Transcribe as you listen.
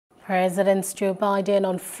President Joe Biden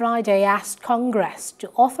on Friday asked Congress to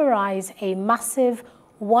authorize a massive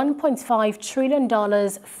 $1.5 trillion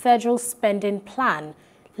federal spending plan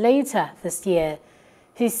later this year.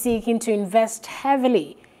 He's seeking to invest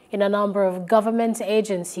heavily in a number of government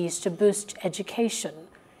agencies to boost education,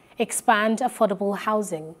 expand affordable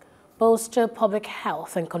housing, bolster public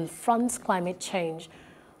health, and confront climate change.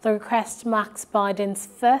 The request marks Biden's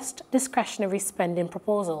first discretionary spending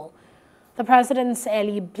proposal. The president's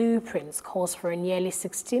early blueprint calls for a nearly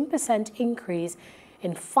 16% increase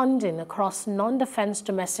in funding across non-defense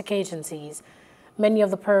domestic agencies. Many of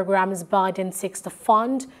the programs Biden seeks to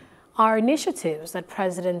fund are initiatives that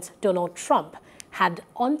President Donald Trump had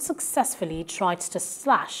unsuccessfully tried to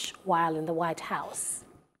slash while in the White House.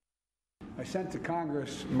 I sent to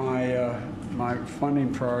Congress my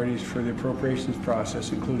funding priorities for the appropriations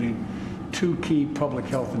process, including two key public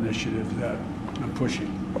health initiatives that I'm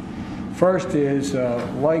pushing. First is,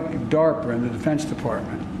 like DARPA in the Defense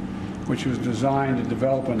Department, which was designed to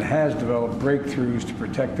develop and has developed breakthroughs to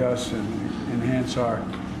protect us and enhance our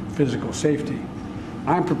physical safety.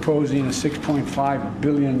 I'm proposing a $6.5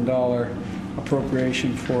 billion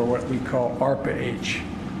appropriation for what we call ARPA-H,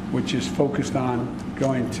 which is focused on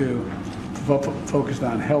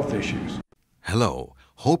health issues. Hello,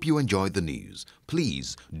 hope you enjoyed the news.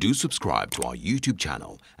 Please do subscribe to our YouTube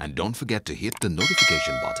channel and don't forget to hit the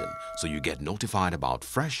notification button so you get notified about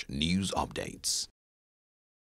fresh news updates.